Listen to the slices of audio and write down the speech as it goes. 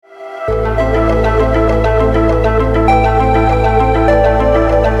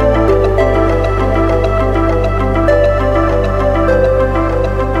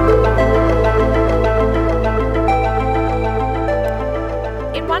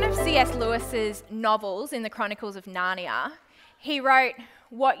one of C.S. Lewis's novels in the Chronicles of Narnia, he wrote,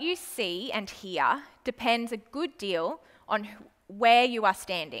 "What you see and hear depends a good deal on where you are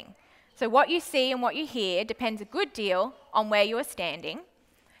standing." So what you see and what you hear depends a good deal on where you are standing.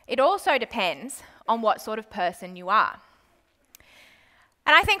 It also depends on what sort of person you are.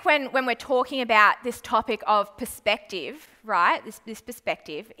 And I think when we're talking about this topic of perspective, right, this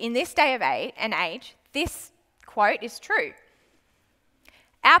perspective, in this day of age, this quote is true.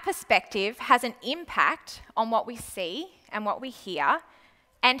 Our perspective has an impact on what we see and what we hear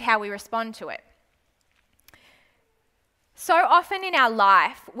and how we respond to it. So often in our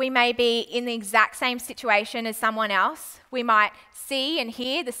life, we may be in the exact same situation as someone else. We might see and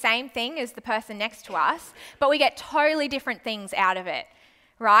hear the same thing as the person next to us, but we get totally different things out of it,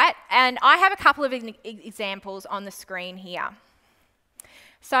 right? And I have a couple of examples on the screen here.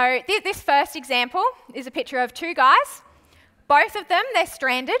 So this first example is a picture of two guys. Both of them, they're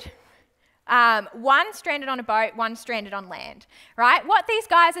stranded. One stranded on a boat, one stranded on land, right? What these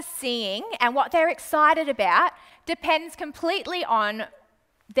guys are seeing and what they're excited about depends completely on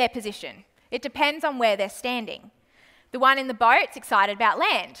their position. It depends on where they're standing. The one in the boat's excited about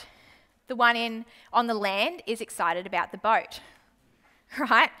land. The one on the land is excited about the boat,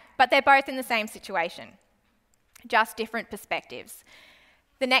 right? But they're both in the same situation, just different perspectives.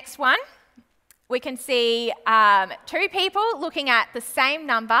 The next one, we can see two people looking at the same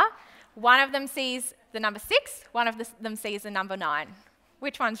number. One of them sees the number 6, one of them sees the number 9.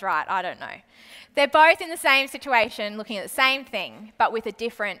 Which one's right? I don't know. They're both in the same situation, looking at the same thing, but with a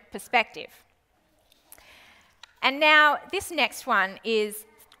different perspective. And now this next one is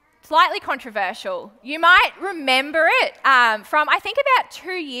slightly controversial. You might remember it from, I think, about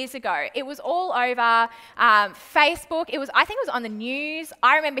 2 years ago. It was all over Facebook. I think it was on the news.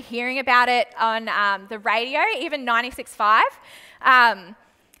 I remember hearing about it on the radio, even 96.5.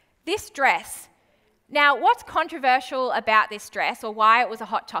 This dress. Now, what's controversial about this dress, or why it was a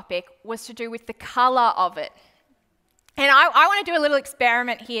hot topic, was to do with the colour of it. And I want to do a little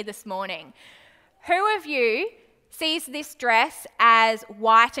experiment here this morning. Who of you sees this dress as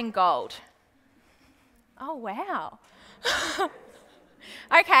white and gold? Oh, wow.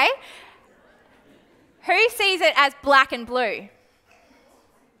 Okay. Who sees it as black and blue?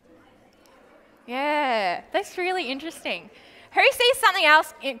 Yeah, that's really interesting. Who sees something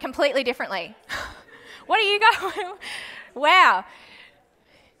else completely differently? What do you go? Wow.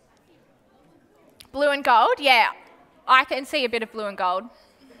 Blue and gold? Yeah, I can see a bit of blue and gold.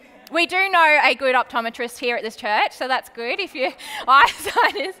 We do know a good optometrist here at this church, so that's good if your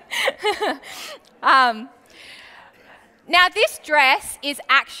eyesight is. Now, this dress is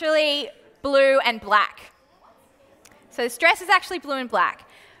actually blue and black. So this dress is actually blue and black.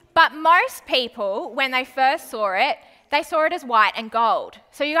 But most people, when they first saw it, they saw it as white and gold.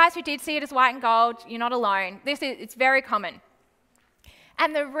 So you guys who did see it as white and gold, you're not alone. It's very common.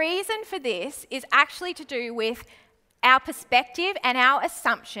 And the reason for this is actually to do with our perspective and our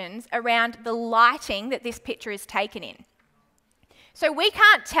assumptions around the lighting that this picture is taken in. So we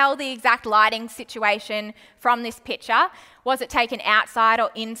can't tell the exact lighting situation from this picture. Was it taken outside or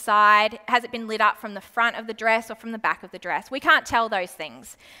inside? Has it been lit up from the front of the dress or from the back of the dress? We can't tell those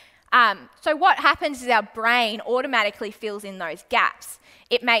things. So what happens is our brain automatically fills in those gaps.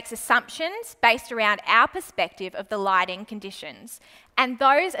 It makes assumptions based around our perspective of the lighting conditions. And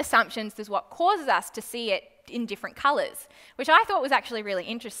those assumptions is what causes us to see it in different colours, which I thought was actually really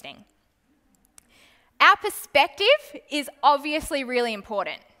interesting. Our perspective is obviously really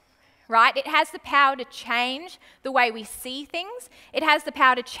important, right? It has the power to change the way we see things. It has the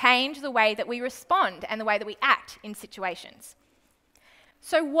power to change the way that we respond and the way that we act in situations.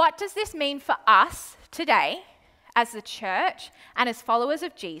 So what does this mean for us today as the church and as followers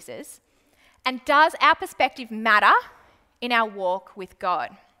of Jesus? And does our perspective matter in our walk with God?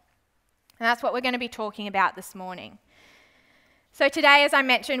 And that's what we're going to be talking about this morning. So today, as I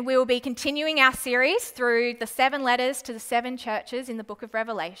mentioned, we will be continuing our series through the 7 letters to the 7 churches in the book of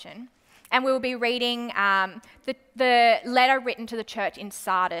Revelation. And we will be reading the letter written to the church in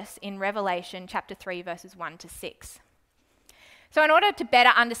Sardis in Revelation chapter 3, verses 1 to 6. So in order to better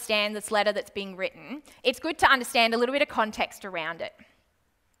understand this letter that's being written, it's good to understand a little bit of context around it.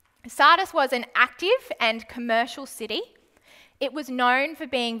 Sardis was an active and commercial city. It was known for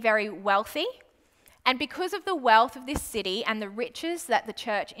being very wealthy. And because of the wealth of this city and the riches that the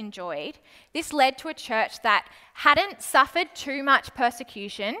church enjoyed, this led to a church that hadn't suffered too much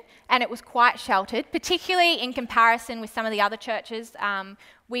persecution, and it was quite sheltered, particularly in comparison with some of the other churches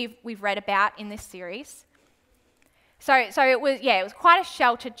we've read about in this series. So it was quite a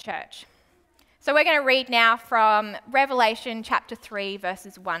sheltered church. So we're going to read now from Revelation chapter 3,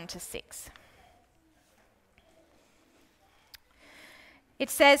 verses 1 to 6. It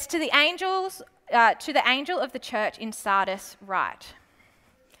says, to the angel of the church in Sardis write,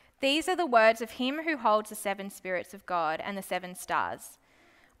 these are the words of him who holds the 7 spirits of God and the 7 stars.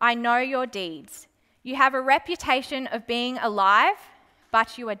 I know your deeds. You have a reputation of being alive,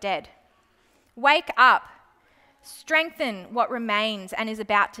 but you are dead. Wake up, strengthen what remains and is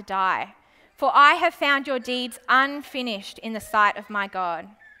about to die. For I have found your deeds unfinished in the sight of my God.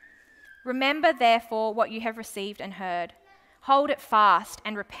 Remember, therefore, what you have received and heard. Hold it fast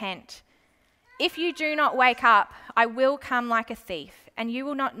and repent. If you do not wake up, I will come like a thief, and you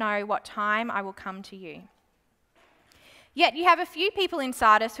will not know what time I will come to you. Yet you have a few people in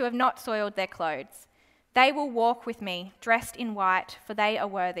Sardis who have not soiled their clothes. They will walk with me, dressed in white, for they are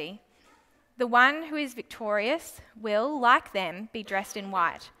worthy. The one who is victorious will, like them, be dressed in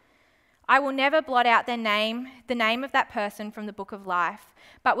white. I will never blot out their name, the name of that person from the book of life,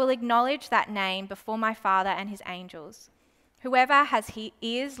 but will acknowledge that name before my Father and his angels. Whoever has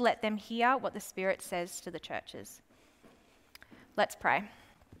ears, let them hear what the Spirit says to the churches. Let's pray.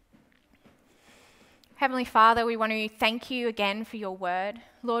 Heavenly Father, we want to thank you again for your word.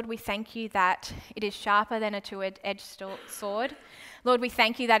 Lord, we thank you that it is sharper than a two-edged sword. Lord, we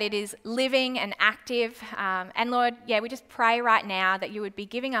thank you that it is living and active. And Lord, we just pray right now that you would be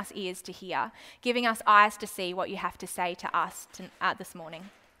giving us ears to hear, giving us eyes to see what you have to say to us this morning.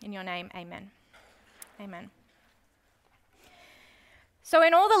 In your name, amen. Amen. So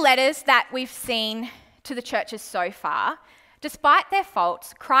in all the letters that we've seen to the churches so far, despite their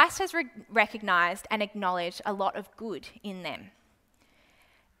faults, Christ has recognised and acknowledged a lot of good in them.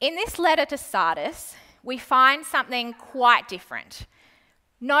 In this letter to Sardis, we find something quite different.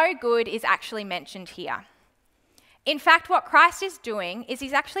 No good is actually mentioned here. In fact, what Christ is doing is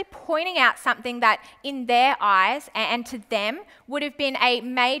he's actually pointing out something that in their eyes and to them would have been a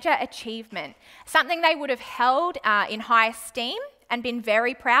major achievement, something they would have held in high esteem and been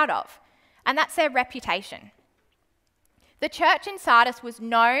very proud of, and that's their reputation. The church in Sardis was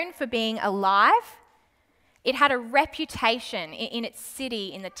known for being alive. It had a reputation in its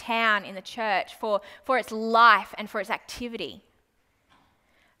city, in the town, in the church, for its life and for its activity.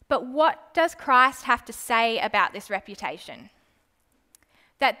 But what does Christ have to say about this reputation?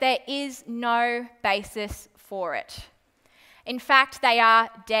 That there is no basis for it. In fact, they are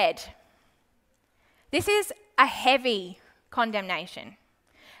dead. This is a heavy condemnation.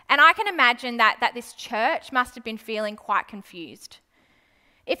 And I can imagine that this church must have been feeling quite confused.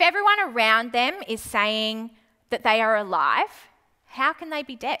 If everyone around them is saying that they are alive, how can they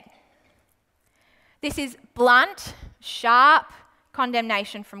be dead? This is blunt, sharp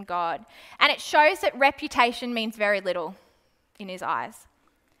condemnation from God. And it shows that reputation means very little in his eyes.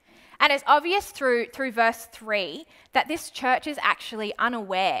 And it's obvious through verse 3 that this church is actually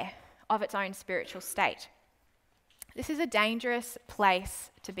unaware of its own spiritual state. This is a dangerous place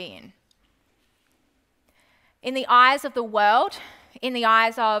to be in. In the eyes of the world, in the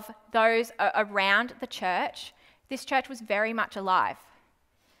eyes of those around the church, this church was very much alive.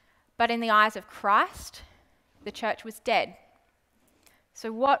 But in the eyes of Christ, the church was dead.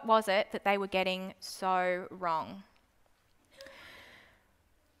 So what was it that they were getting so wrong?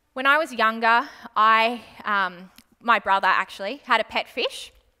 When I was younger, my brother actually had a pet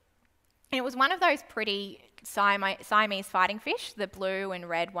fish. And it was one of those pretty Siamese fighting fish, the blue and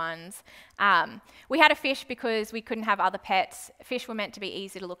red ones. We had a fish because we couldn't have other pets. Fish were meant to be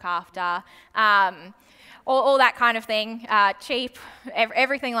easy to look after, all that kind of thing, cheap,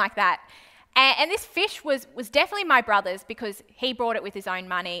 everything like that. And this fish was definitely my brother's because he brought it with his own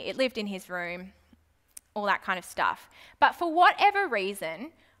money. It lived in his room, all that kind of stuff. But for whatever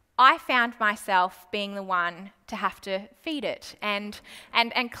reason, I found myself being the one to have to feed it and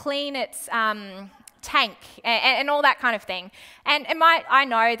clean its tank and all that kind of thing. And I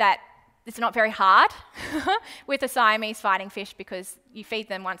know that it's not very hard with a Siamese fighting fish because you feed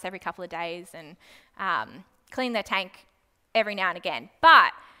them once every couple of days and clean their tank every now and again.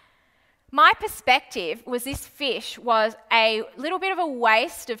 But my perspective was this fish was a little bit of a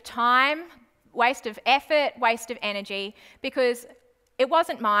waste of time, waste of effort, waste of energy because it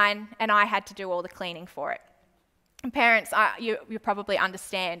wasn't mine and I had to do all the cleaning for it. And parents, you probably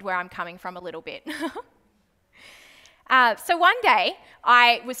understand where I'm coming from a little bit. So one day,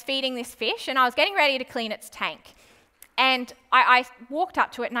 I was feeding this fish and I was getting ready to clean its tank. And I walked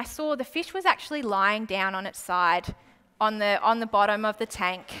up to it and I saw the fish was actually lying down on its side on the bottom of the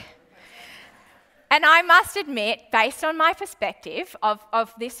tank. And I must admit, based on my perspective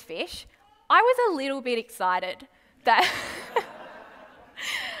of this fish, I was a little bit excited that...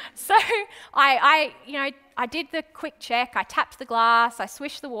 So I did the quick check. I tapped the glass. I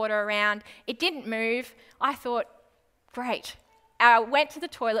swished the water around. It didn't move. I thought, great. I went to the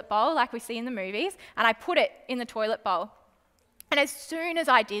toilet bowl like we see in the movies, and I put it in the toilet bowl. And as soon as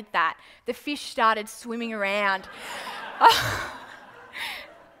I did that, the fish started swimming around.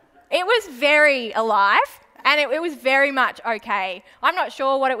 It was very alive, and it was very much okay. I'm not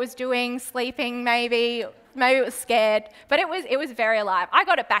sure what it was doing, sleeping maybe it was scared, but it was very alive. I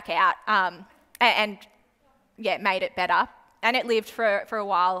got it back out and made it better, and it lived for a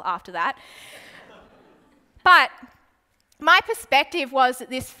while after that. But my perspective was that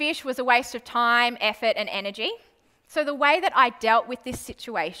this fish was a waste of time, effort, and energy. So the way that I dealt with this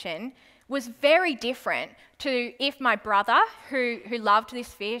situation was very different to if my brother, who loved this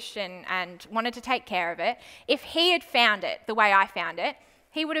fish and wanted to take care of it, if he had found it the way I found it,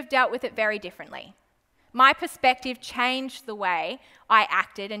 he would have dealt with it very differently. My perspective changed the way I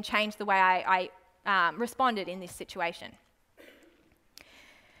acted and changed the way I responded in this situation.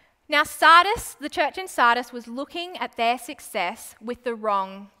 Now, Sardis, the church in Sardis, was looking at their success with the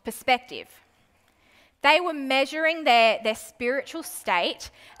wrong perspective. They were measuring their spiritual state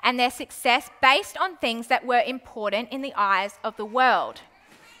and their success based on things that were important in the eyes of the world,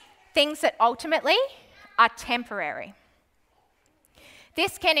 things that ultimately are temporary.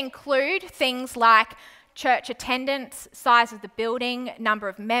 This can include things like church attendance, size of the building, number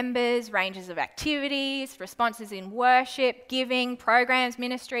of members, ranges of activities, responses in worship, giving, programs,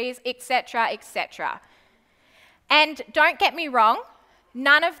 ministries, etc., etc. And don't get me wrong,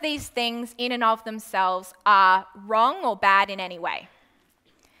 none of these things in and of themselves are wrong or bad in any way.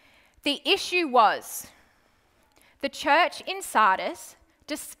 The issue was the church in Sardis,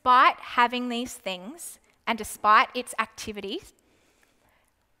 despite having these things and despite its activities,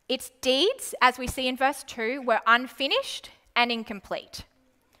 its deeds, as we see in verse 2, were unfinished and incomplete.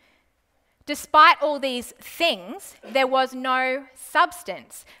 Despite all these things, there was no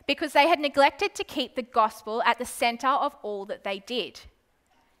substance because they had neglected to keep the gospel at the centre of all that they did.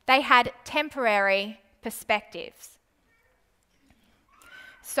 They had temporary perspectives.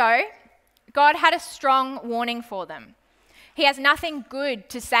 So, God had a strong warning for them. He has nothing good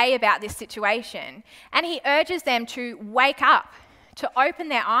to say about this situation, and he urges them to wake up, to open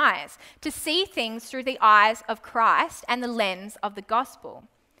their eyes, to see things through the eyes of Christ and the lens of the gospel.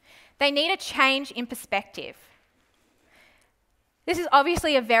 They need a change in perspective. This is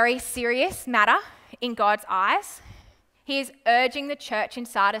obviously a very serious matter in God's eyes. He is urging the church in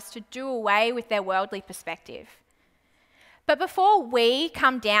Sardis to do away with their worldly perspective. But before we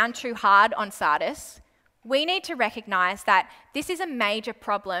come down too hard on Sardis, we need to recognise that this is a major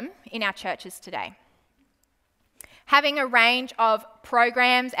problem in our churches today. Having a range of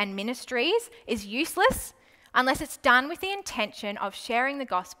programs and ministries is useless unless it's done with the intention of sharing the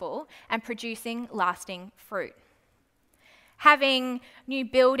gospel and producing lasting fruit. Having new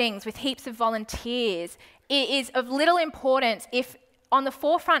buildings with heaps of volunteers is of little importance if on the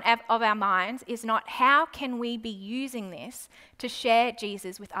forefront of our minds is not how can we be using this to share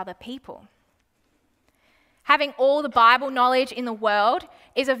Jesus with other people. Having all the Bible knowledge in the world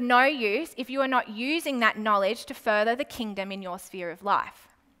is of no use if you are not using that knowledge to further the kingdom in your sphere of life.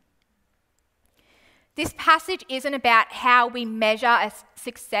 This passage isn't about how we measure a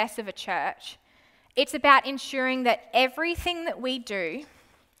success of a church. It's about ensuring that everything that we do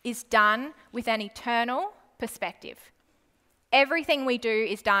is done with an eternal perspective. Everything we do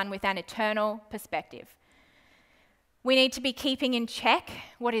is done with an eternal perspective. We need to be keeping in check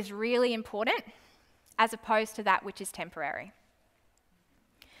what is really important as opposed to that which is temporary.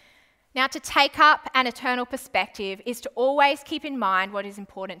 Now, to take up an eternal perspective is to always keep in mind what is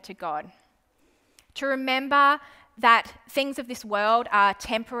important to God. To remember that things of this world are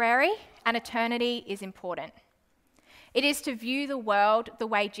temporary and eternity is important. It is to view the world the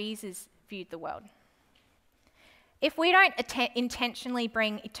way Jesus viewed the world. If we don't intentionally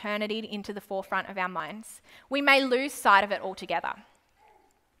bring eternity into the forefront of our minds, we may lose sight of it altogether.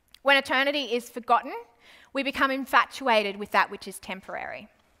 When eternity is forgotten, we become infatuated with that which is temporary.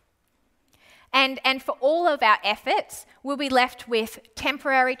 And for all of our efforts, we'll be left with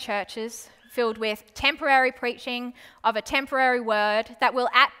temporary churches filled with temporary preaching of a temporary word that will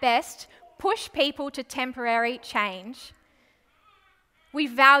at best push people to temporary change. We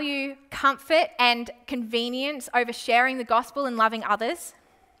value comfort and convenience over sharing the gospel and loving others.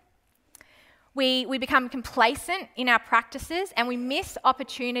 We become complacent in our practices and we miss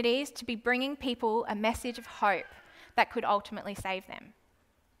opportunities to be bringing people a message of hope that could ultimately save them.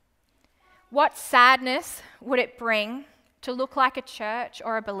 What sadness would it bring to look like a church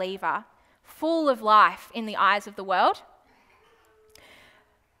or a believer full of life in the eyes of the world,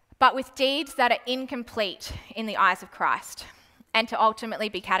 but with deeds that are incomplete in the eyes of Christ, and to ultimately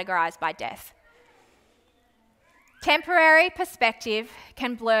be categorized by death. Temporary perspective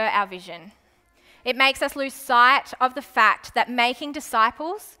can blur our vision. It makes us lose sight of the fact that making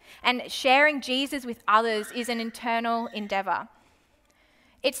disciples and sharing Jesus with others is an eternal endeavour.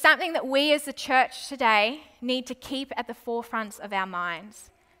 It's something that we as the church today need to keep at the forefronts of our minds,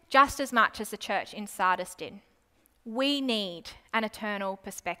 just as much as the church in Sardis did. We need an eternal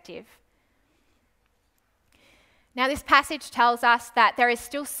perspective. Now, this passage tells us that there is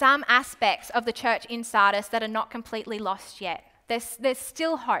still some aspects of the church in Sardis that are not completely lost yet. There's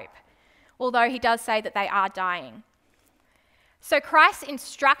still hope, although he does say that they are dying. So Christ's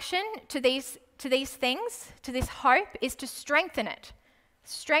instruction to these things, to this hope, is to strengthen it.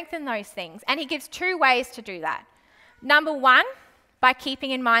 Strengthen those things. And he gives two ways to do that. Number one, by keeping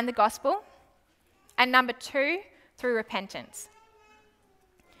in mind the gospel. And number two, through repentance.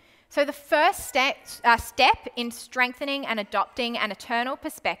 So the first step in strengthening and adopting an eternal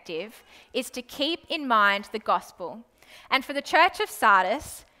perspective is to keep in mind the gospel. And for the church of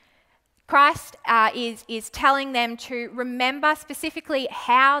Sardis, Christ is telling them to remember specifically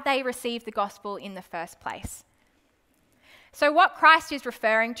how they received the gospel in the first place. So what Christ is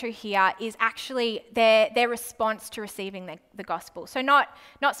referring to here is actually their response to receiving the gospel. So not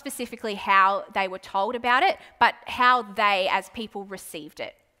specifically how they were told about it, but how they as people received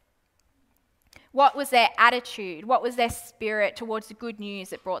it. What was their attitude? What was their spirit towards the good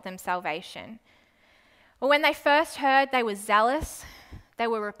news that brought them salvation? Well, when they first heard, they were zealous. They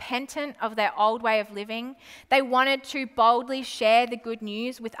were repentant of their old way of living. They wanted to boldly share the good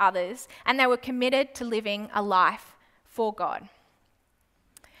news with others, and they were committed to living a life for God.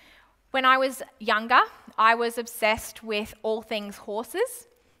 When I was younger, I was obsessed with all things horses.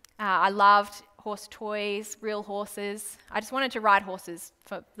 I loved horse toys, real horses. I just wanted to ride horses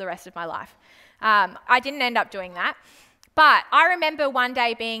for the rest of my life. I didn't end up doing that. But I remember one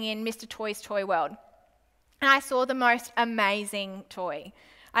day being in Mr. Toy's Toy World, and I saw the most amazing toy.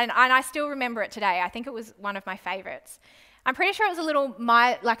 And I still remember it today. I think it was one of my favourites. I'm pretty sure it was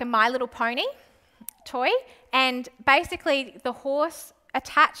a My Little Pony toy, and basically the horse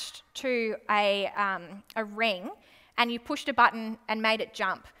attached to a ring, and you pushed a button and made it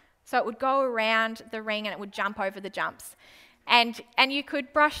jump. So it would go around the ring and it would jump over the jumps. And you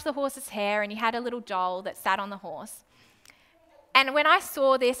could brush the horse's hair, and you had a little doll that sat on the horse. And when I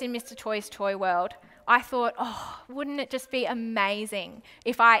saw this in Mr. Toy's Toy World, I thought, oh, wouldn't it just be amazing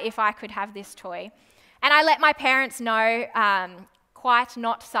if I could have this toy? And I let my parents know, quite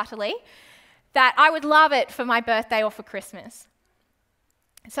not subtly, that I would love it for my birthday or for Christmas.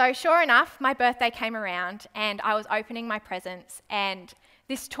 So sure enough, my birthday came around, and I was opening my presents, and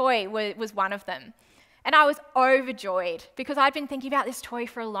this toy was one of them. And I was overjoyed because I'd been thinking about this toy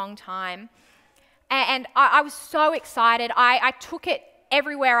for a long time. And I was so excited. I took it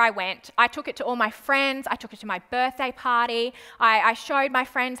everywhere I went. I took it to all my friends. I took it to my birthday party. I showed my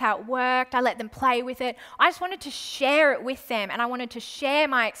friends how it worked. I let them play with it. I just wanted to share it with them, and I wanted to share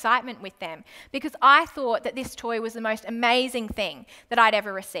my excitement with them because I thought that this toy was the most amazing thing that I'd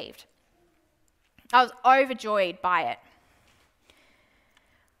ever received. I was overjoyed by it.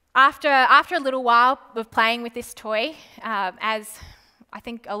 After a little while of playing with this toy, as I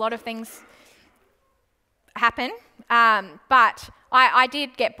think a lot of things happen, but I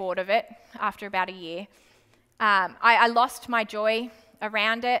did get bored of it after about a year. I lost my joy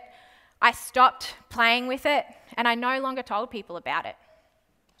around it. I stopped playing with it, and I no longer told people about it.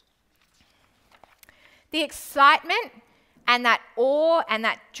 The excitement and that awe and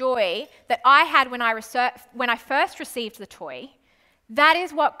that joy that I had when I first received the toy, that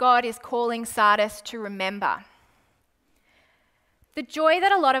is what God is calling Sardis to remember. The joy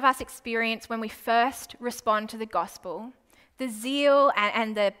that a lot of us experience when we first respond to the gospel, the zeal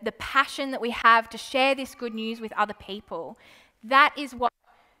and the passion that we have to share this good news with other people, that is what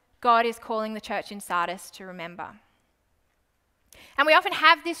God is calling the church in Sardis to remember. And we often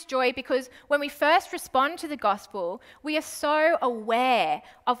have this joy because when we first respond to the gospel, we are so aware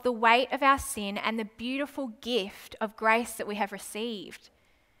of the weight of our sin and the beautiful gift of grace that we have received.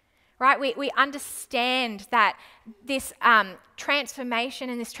 Right? We understand that this transformation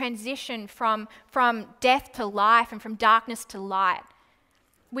and this transition from death to life and from darkness to light.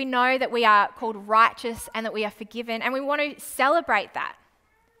 We know that we are called righteous and that we are forgiven, and we want to celebrate that.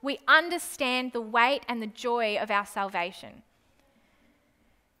 We understand the weight and the joy of our salvation.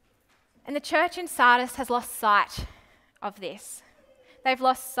 And the church in Sardis has lost sight of this. They've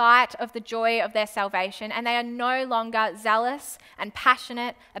lost sight of the joy of their salvation, and they are no longer zealous and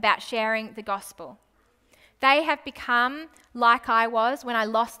passionate about sharing the gospel. They have become like I was when I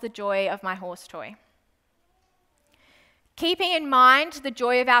lost the joy of my horse toy. Keeping in mind the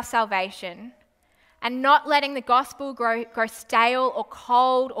joy of our salvation and not letting the gospel grow stale or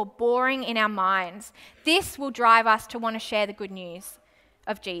cold or boring in our minds, this will drive us to want to share the good news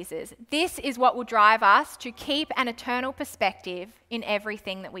of Jesus. This is what will drive us to keep an eternal perspective in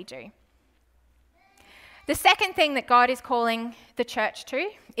everything that we do. The second thing that God is calling the church to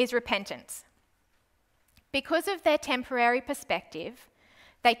is repentance. Because of their temporary perspective,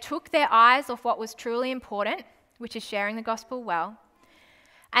 they took their eyes off what was truly important, which is sharing the gospel well,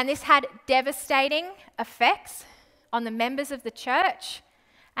 and this had devastating effects on the members of the church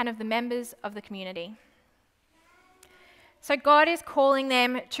and of the members of the community. So God is calling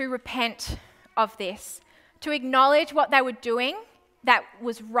them to repent of this, to acknowledge what they were doing that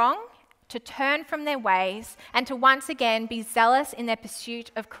was wrong, to turn from their ways, and to once again be zealous in their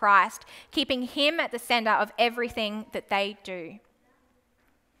pursuit of Christ, keeping him at the center of everything that they do.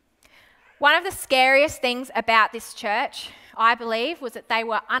 One of the scariest things about this church, I believe, was that they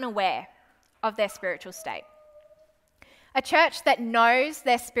were unaware of their spiritual state. A church that knows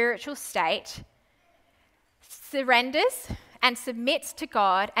their spiritual state surrenders and submits to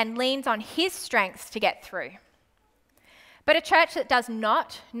God and leans on his strength to get through. But a church that does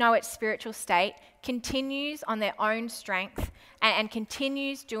not know its spiritual state continues on their own strength and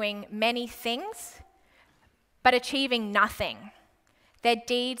continues doing many things, but achieving nothing. Their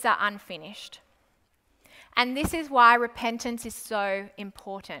deeds are unfinished. And this is why repentance is so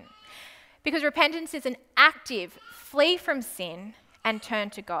important. Because repentance is an active flee from sin and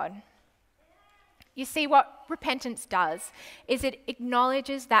turn to God. You see, what repentance does is it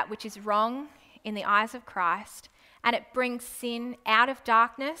acknowledges that which is wrong in the eyes of Christ, and it brings sin out of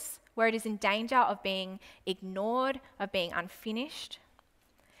darkness where it is in danger of being ignored, of being unfinished.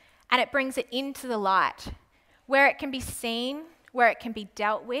 And it brings it into the light where it can be seen, where it can be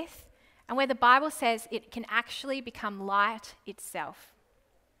dealt with, and where the Bible says it can actually become light itself.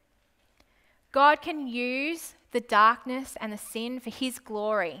 God can use the darkness and the sin for his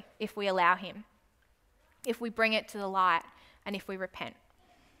glory if we allow him, if we bring it to the light, and if we repent.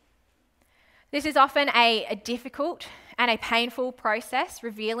 This is often a difficult and a painful process,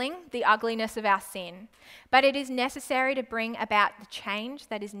 revealing the ugliness of our sin, but it is necessary to bring about the change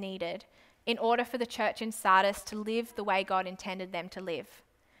that is needed in order for the church in Sardis to live the way God intended them to live,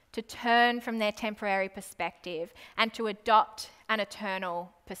 to turn from their temporary perspective and to adopt an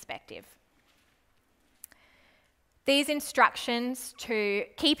eternal perspective. These instructions to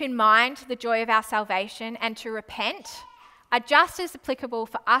keep in mind the joy of our salvation and to repent are just as applicable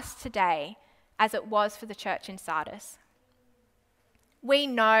for us today as it was for the church in Sardis. We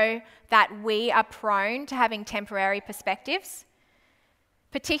know that we are prone to having temporary perspectives,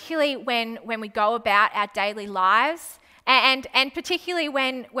 particularly when we go about our daily lives, and particularly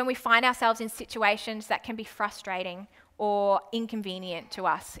when we find ourselves in situations that can be frustrating or inconvenient to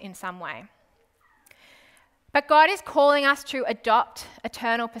us in some way. But God is calling us to adopt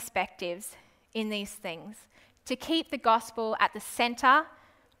eternal perspectives in these things, to keep the gospel at the center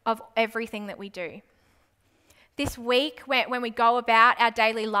of everything that we do. This week, when we go about our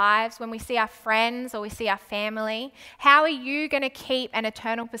daily lives, when we see our friends or we see our family, how are you going to keep an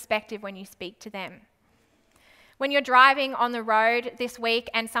eternal perspective when you speak to them? When you're driving on the road this week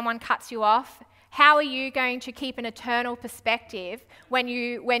and someone cuts you off, how are you going to keep an eternal perspective when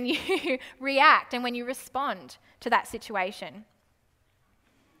you react and when you respond to that situation?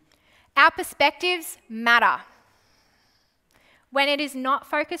 Our perspectives matter. When it is not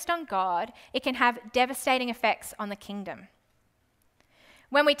focused on God, it can have devastating effects on the kingdom.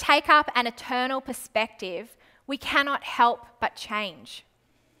 When we take up an eternal perspective, we cannot help but change.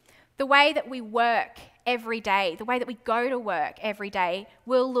 The way that we work every day, the way that we go to work every day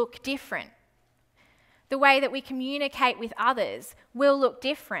will look different. The way that we communicate with others will look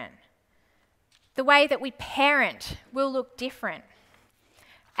different. The way that we parent will look different.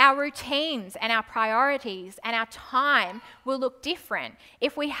 Our routines and our priorities and our time will look different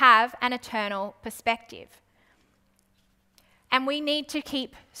if we have an eternal perspective. And we need to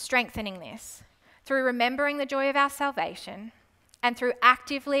keep strengthening this through remembering the joy of our salvation and through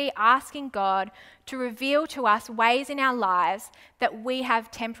actively asking God to reveal to us ways in our lives that we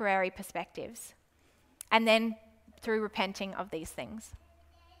have temporary perspectives, and then through repenting of these things.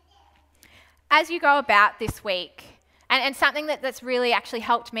 As you go about this week, and something that's really actually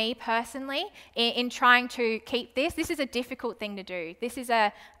helped me personally in trying to keep this is a difficult thing to do. This is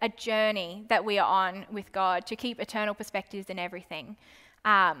a journey that we are on with God to keep eternal perspectives in everything.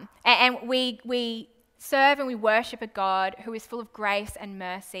 And we serve and we worship a God who is full of grace and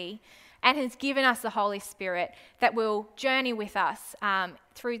mercy. and has given us the Holy Spirit that will journey with us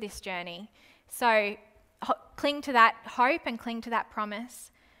through this journey. So cling to that hope and cling to that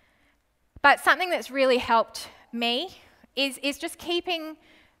promise. But something that's really helped me is just keeping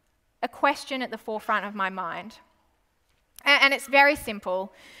a question at the forefront of my mind. And it's very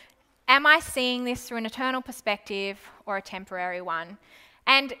simple. Am I seeing this through an eternal perspective or a temporary one?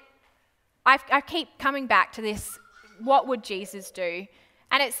 And I keep coming back to this, what would Jesus do?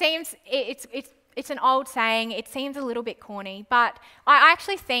 And it seems, it's an old saying, it seems a little bit corny, but I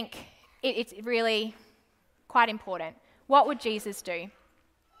actually think it's really quite important. What would Jesus do?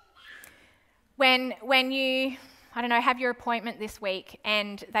 When you, I don't know, have your appointment this week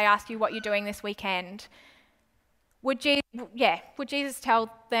and they ask you what you're doing this weekend, would Jesus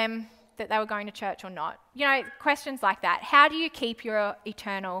tell them that they were going to church or not? You know, questions like that. How do you keep your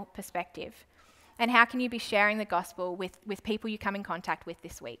eternal perspective? And how can you be sharing the gospel with people you come in contact with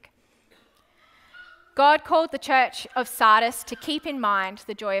this week? God called the church of Sardis to keep in mind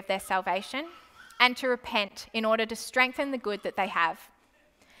the joy of their salvation and to repent in order to strengthen the good that they have.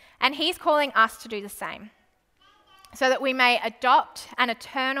 And he's calling us to do the same, so that we may adopt an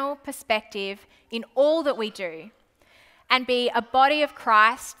eternal perspective in all that we do and be a body of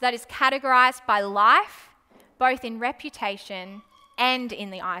Christ that is categorized by life, both in reputation and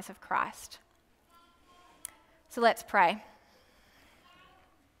in the eyes of Christ. So let's pray.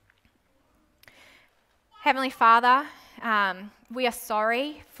 Heavenly Father, we are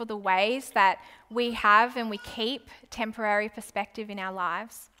sorry for the ways that we have and we keep temporary perspective in our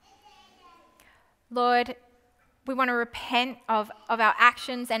lives. Lord, we want to repent of our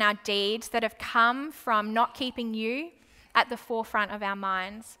actions and our deeds that have come from not keeping you at the forefront of our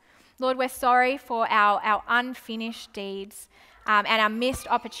minds. Lord, we're sorry for our unfinished deeds and our missed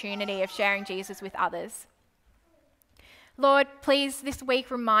opportunity of sharing Jesus with others. Lord, please this week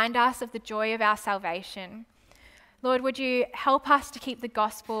remind us of the joy of our salvation. Lord, would you help us to keep the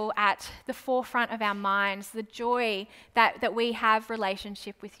gospel at the forefront of our minds, the joy that we have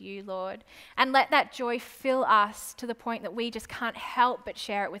relationship with you, Lord, and let that joy fill us to the point that we just can't help but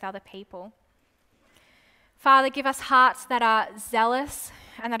share it with other people. Father, give us hearts that are zealous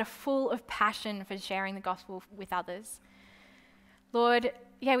and that are full of passion for sharing the gospel with others. Lord,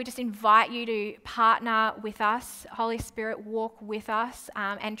 we just invite you to partner with us. Holy Spirit, walk with us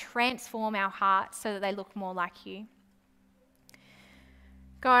and transform our hearts so that they look more like you.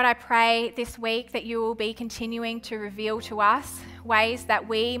 God, I pray this week that you will be continuing to reveal to us ways that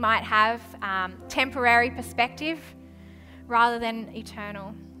we might have temporary perspective rather than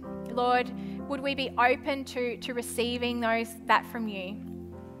eternal. Lord, would we be open to receiving that from you?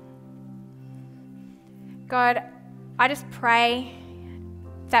 God, I just pray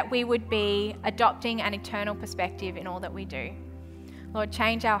that we would be adopting an eternal perspective in all that we do. Lord,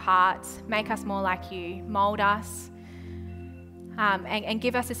 change our hearts, make us more like you, mold us, and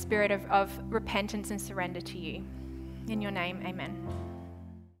give us a spirit of repentance and surrender to you. In your name, amen.